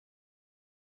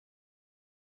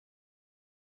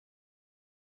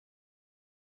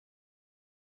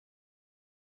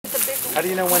How do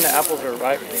you know when the apples are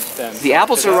ripe then? The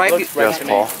apples are ripe. Yes,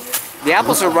 Paul. The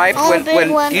apples are ripe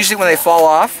when usually when they fall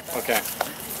off. Okay.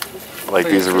 Like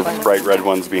these are bright red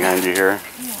ones behind you here.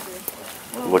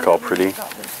 Look all pretty.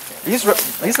 These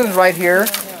ones right here,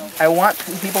 I want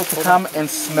people to come and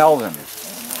smell them.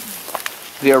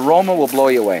 The aroma will blow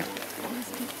you away.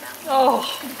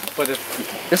 Oh. But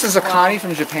this is a Connie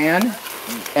from Japan,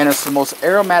 and it's the most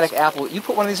aromatic apple. You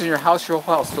put one of these in your house, your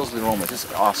whole house fills with aroma. It's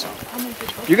just awesome.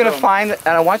 You're gonna find, and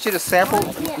I want you to sample.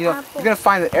 You know, you're gonna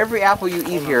find that every apple you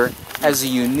eat here has a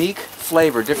unique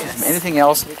flavor, different from anything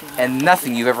else, and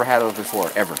nothing you've ever had of before,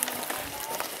 ever.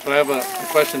 But I have a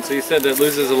question. So you said that it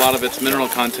loses a lot of its mineral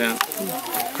content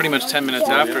pretty much 10 minutes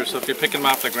after. So if you're picking them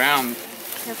off the ground,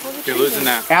 you're losing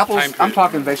that apples. Time period. I'm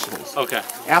talking vegetables. Okay.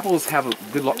 Apples have a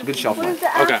good shelf life.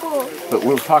 Okay. But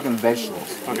we're talking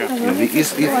vegetables. Okay. You know,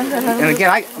 and again,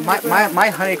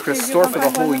 my Honeycrisp store for the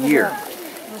whole year.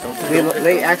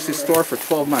 They actually store for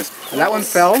 12 months. And that one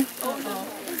fell.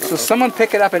 So someone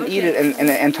pick it up and eat it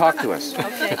and talk to us.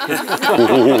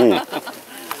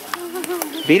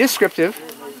 Be descriptive.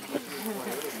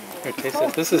 Here, taste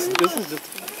this. This is just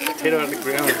potato out of the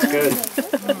ground. It's good.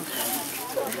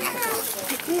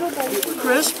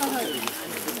 Crisp.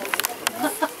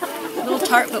 A little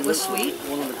tart, but was sweet.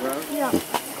 Yeah.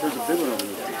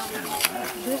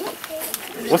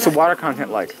 What's the water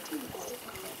content like?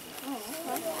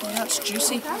 Yeah, it's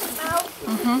juicy.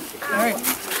 Very.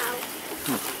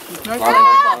 A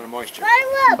lot of moisture.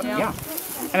 Yeah.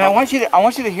 And I want you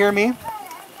to hear me.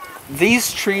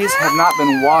 These trees have not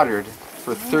been watered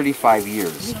for 35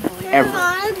 years. Ever.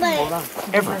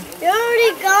 Ever.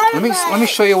 Let me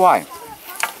show you why.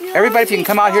 Everybody, if you can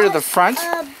come out here to the front,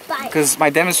 because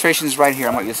my demonstration is right here.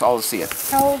 I want you all to see it.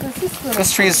 How old is this one?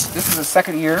 This is the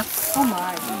second year. Oh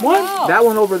my. What? That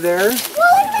one over there.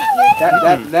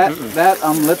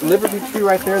 That Liberty tree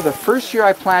right there. The first year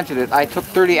I planted it, I took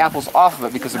 30 apples off of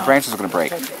it because the branches were going to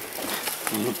break.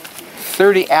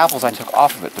 30 apples I took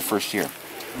off of it the first year.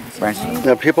 Branches.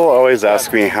 Now, people always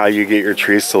ask me how you get your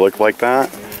trees to look like that.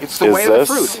 It's the way of the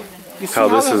fruit. You see how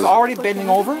this is already bending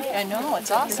over? I know,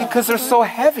 it's awesome. Because they're so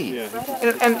heavy.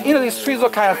 And you know, these trees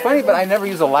look kind of funny, but I never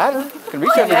use a ladder. You can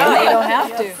reach everything. Yeah, you don't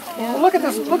have to. Yeah. Look at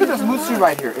this mutsu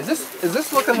right here. Is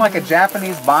this looking like a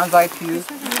Japanese bonsai to you?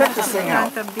 Check this thing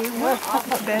out.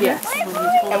 Yes.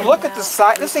 And look at the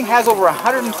size. This thing has over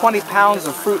 120 pounds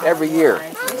of fruit every year.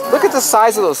 Look at the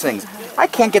size of those things. I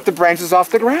can't get the branches off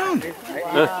the ground.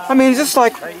 I mean, it's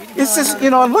just, you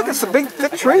know, and look, it's a big,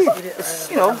 thick tree. It's,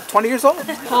 you know, 20 years old.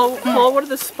 Paul, what are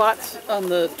the spots on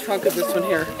the trunk of this one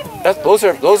here? Those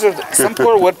are some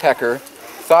poor woodpecker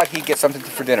thought he'd get something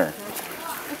for dinner.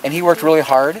 And he worked really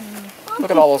hard.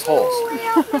 Look at all those holes.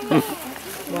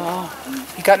 Wow.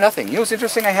 He got nothing. You know what's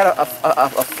interesting? I had a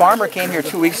farmer came here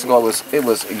 2 weeks ago. It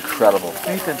was incredible.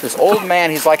 This old man,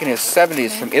 he's like in his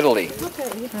 70s from Italy.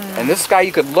 And this guy,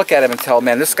 you could look at him and tell,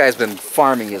 man, this guy's been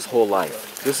farming his whole life.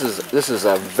 This is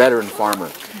a veteran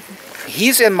farmer.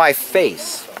 He's in my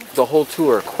face the whole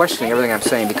tour questioning everything I'm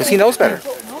saying because he knows better.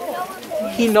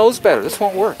 He knows better. This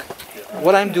won't work.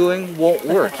 What I'm doing won't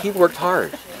work. He worked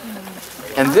hard.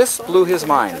 And this blew his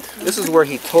mind. This is where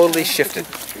he totally shifted.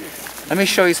 Let me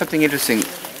show you something interesting.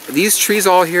 These trees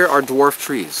all here are dwarf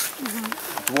trees.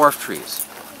 Dwarf trees.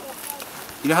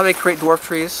 You know how they create dwarf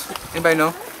trees? Anybody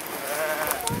know?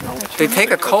 They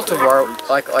take a cultivar,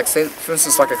 like say, for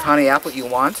instance, like a Connie apple you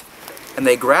want, and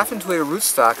they graft into a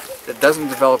rootstock that doesn't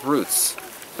develop roots.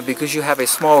 And because you have a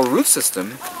small root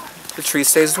system, the tree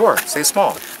stays dwarf, stays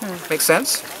small. Make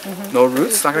sense? No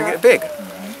roots, it's not going to get big.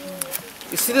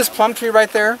 You see this plum tree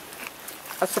right there?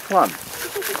 That's a plum.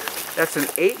 That's an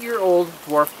 8-year-old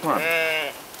dwarf plum.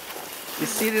 You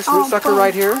see this root sucker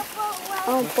right here?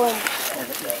 Oh, boy.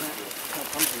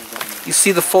 You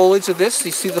see the foliage of this?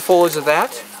 You see the foliage of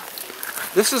that?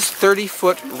 This is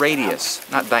 30-foot radius,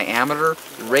 not diameter,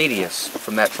 radius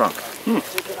from that trunk.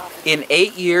 In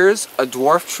 8 years, a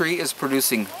dwarf tree is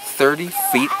producing 30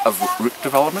 feet of root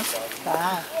development.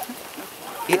 Wow.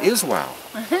 It is wow.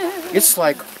 It's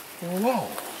like, whoa.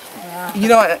 You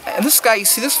know, and this guy, you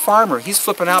see this farmer, he's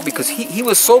flipping out because he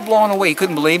was so blown away, he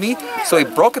couldn't believe me. So he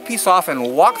broke a piece off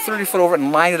and walked 30 foot over it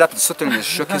and lined it up and stood there and just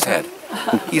shook his head.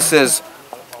 He says,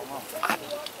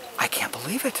 I can't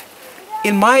believe it.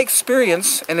 In my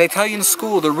experience, and they tell you in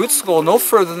school, the roots go no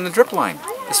further than the drip line.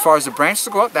 As far as the branches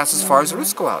go out, that's as far as the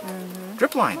roots go out.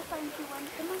 Drip line.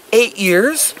 8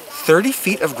 years, 30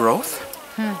 feet of growth.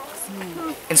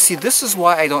 And see, this is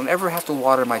why I don't ever have to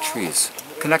water my trees.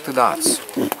 Connect the dots.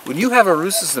 When you have a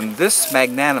root system this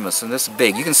magnanimous and this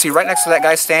big, you can see right next to that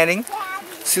guy standing,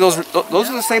 see those are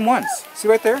the same ones. See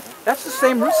right there? That's the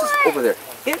same root system over there.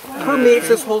 it permeates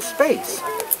this whole space.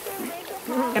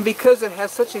 And because it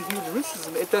has such a huge root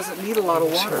system, it doesn't need a lot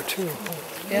of water.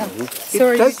 Yeah. So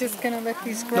are you does- just going to let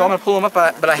these grow? No, I'm going to pull them up,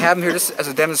 but I have them here just as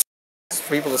a demonstration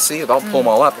for people to see. I'll pull them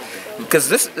all up. Because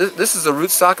this is a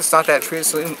rootstock, it's not that tree,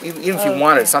 so even if you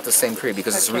want it, it's not the same tree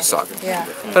because it's a rootstock.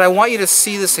 Yeah. But I want you to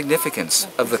see the significance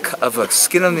of the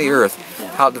skin on the earth,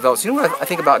 how it develops. You know what I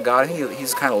think about God?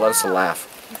 He's kind of loves to laugh.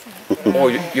 Oh,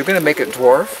 you're going to make it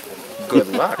dwarf? Good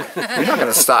luck. You're not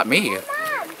going to stop me.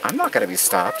 I'm not going to be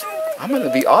stopped. I'm going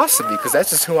to be awesome because that's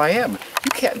just who I am.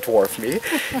 You can't dwarf me.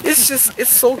 It's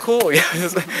so cool.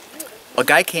 A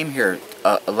guy came here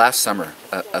last summer,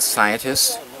 a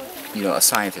scientist, a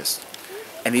scientist.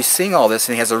 And he's seeing all this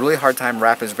and he has a really hard time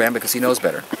wrapping his brain because he knows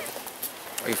better.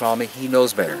 Are you following me? He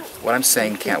knows better. What I'm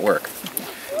saying can't work.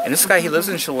 And this guy, he lives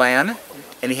in Chelan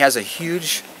and he has a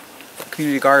huge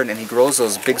community garden and he grows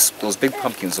those big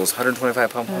pumpkins, those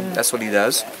 125 pumpkins. That's what he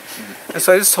does. And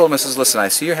so I just told him, I says, listen, I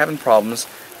see you're having problems.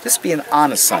 Just be an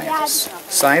honest scientist.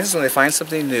 Scientists, when they find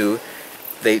something new,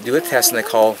 they do a test and they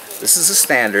call, this is a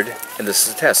standard and this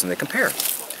is a test, and they compare.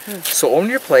 So own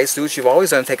your place, do what you've always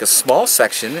done, take a small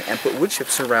section and put wood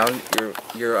chips around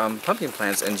your pumpkin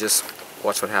plants and just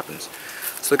watch what happens.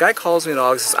 So the guy calls me in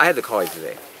August, says, I had to call you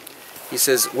today. He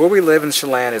says, where we live in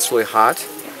Chelan, it's really hot,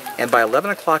 and by 11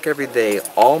 o'clock every day,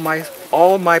 all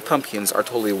my pumpkins are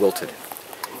totally wilted.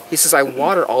 He says, I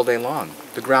water all day long.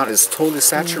 The ground is totally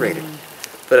saturated.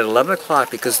 But at 11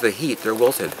 o'clock, because of the heat, they're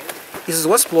wilted. He says,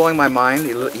 what's blowing my mind,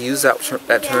 he used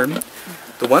that term,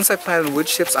 the ones I planted in wood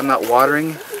chips, I'm not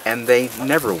watering, and they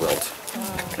never wilt.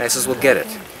 And I says, well, get it.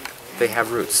 They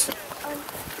have roots.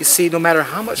 You see, no matter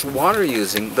how much water you're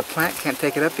using, the plant can't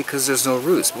take it up because there's no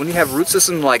roots. When you have root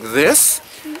system like this,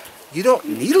 you don't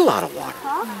need a lot of water.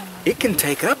 It can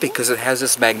take up because it has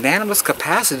this magnanimous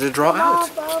capacity to draw out.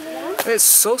 It's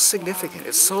so significant.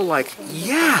 It's so like,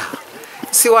 yeah.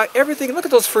 See why everything, look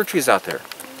at those fir trees out there.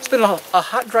 It's been a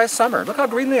hot, dry summer. Look how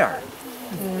green they are.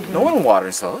 No one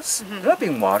waters those. They're not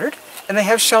being watered. And they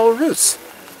have shallow roots.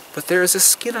 But there is a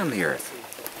skin on the earth.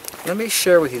 Let me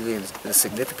share with you the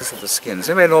significance of the skin. Does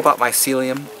anybody know about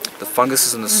mycelium? The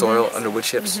funguses in the soil under wood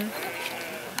chips?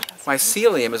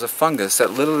 Mycelium is a fungus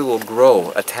that literally will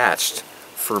grow attached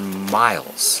for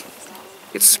miles.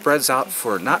 It spreads out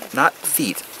for not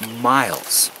feet,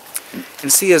 miles.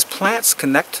 And see, as plants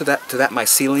connect to that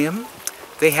mycelium,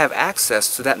 they have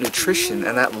access to that nutrition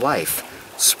and that life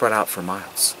spread out for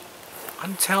miles.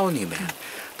 I'm telling you, man,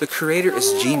 the Creator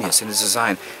is genius in His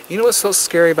design. You know what's so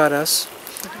scary about us?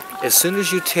 As soon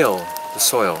as you till the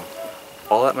soil,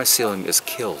 all that mycelium is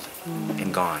killed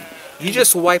and gone. You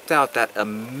just wiped out that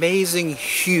amazing,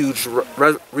 huge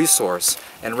resource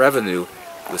and revenue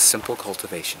with simple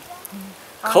cultivation.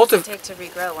 How long does it take to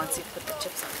regrow once you put the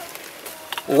chips on?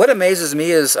 Well, what amazes me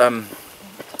is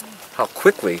how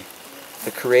quickly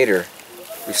the Creator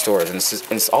restores. And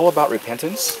it's all about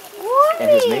repentance and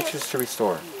His nature is to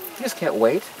restore. You just can't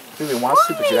wait. He really wants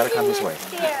to, but you got to come His way.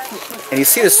 And you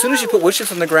see, as soon as you put wood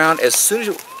chips on the ground, as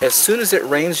soon as it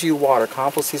rains you water,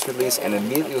 compost is released, and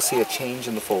immediately you'll see a change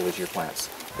in the foliage of your plants.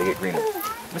 They get greener.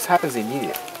 This happens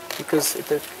immediately. Because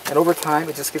and over time,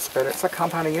 it just gets better. It's like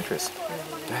compounding interest.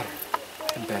 Better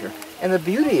and better. And the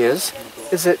beauty is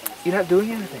that you're not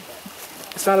doing anything.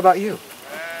 It's not about you.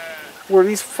 Where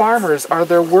these farmers are,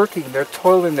 they're working, they're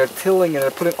toiling, they're tilling, and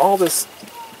they're putting all this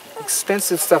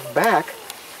expensive stuff back,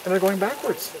 and they're going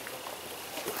backwards.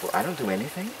 Well, I don't do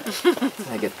anything. Can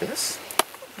I get this?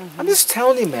 I'm just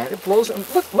telling you, man. It blows.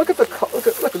 Look at the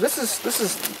look. This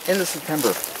is end of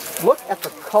September. Look at the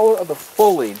color of the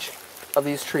foliage of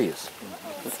these trees.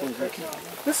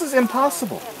 This is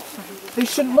impossible. They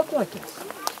shouldn't look like this.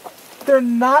 They're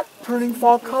not turning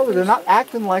fall color. They're not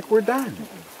acting like we're done.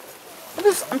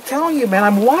 I'm telling you, man.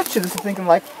 I'm watching this and thinking,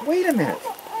 like, wait a minute.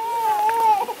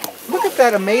 Look at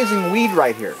that amazing weed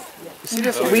right here. You see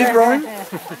this weed growing?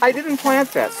 I didn't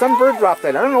plant that. Some bird dropped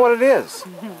that. I don't know what it is.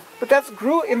 But that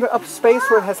grew in a space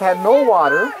where it has had no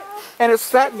water, and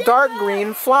it's that dark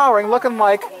green flowering, looking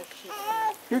like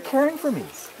you're caring for me.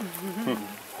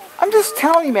 I'm just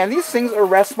telling you, man, these things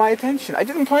arrest my attention. I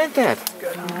didn't plant that.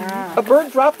 A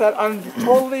bird dropped that on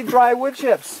totally dry wood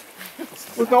chips.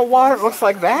 With no water, it looks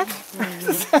like that?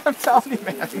 I'm telling you,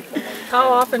 man. How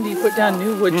often do you put down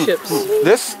new wood chips?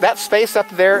 That space up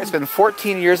there, it's been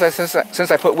 14 years since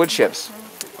I put wood chips.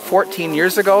 14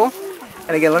 years ago.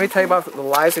 And again, let me tell you about the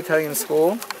lies they tell you in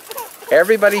school.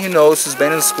 Everybody who knows, who's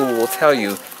been in school, will tell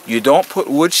you, you don't put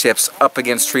wood chips up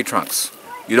against tree trunks.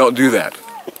 You don't do that.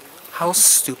 How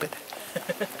stupid.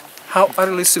 How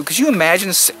utterly stupid. Could you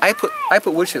imagine, I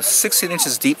put wood chips 16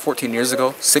 inches deep 14 years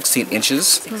ago. 16 inches.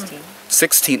 16.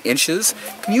 16 inches.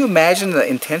 Can you imagine the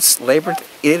intense labor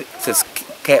to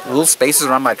get little spaces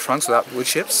around my trunks without wood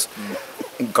chips?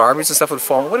 And garbage and stuff would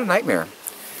fall. What a nightmare.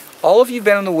 All of you have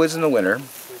been in the woods in the winter,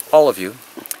 all of you,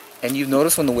 and you've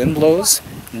noticed when the wind blows,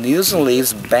 needles and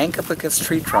leaves bank up against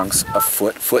tree trunks a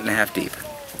foot, foot and a half deep.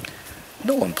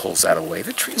 No one pulls that away.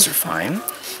 The trees are fine.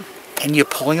 And you're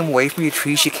pulling them away from your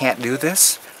trees, you can't do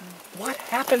this? What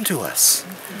happened to us?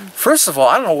 First of all,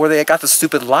 I don't know where they got the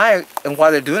stupid lie and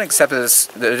why they're doing it, except that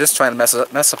they're just trying to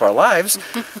mess up our lives.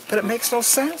 But it makes no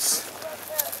sense.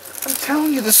 I'm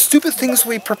telling you, the stupid things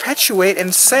we perpetuate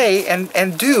and say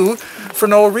and do for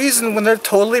no reason when they're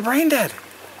totally brain dead.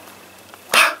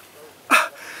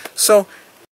 So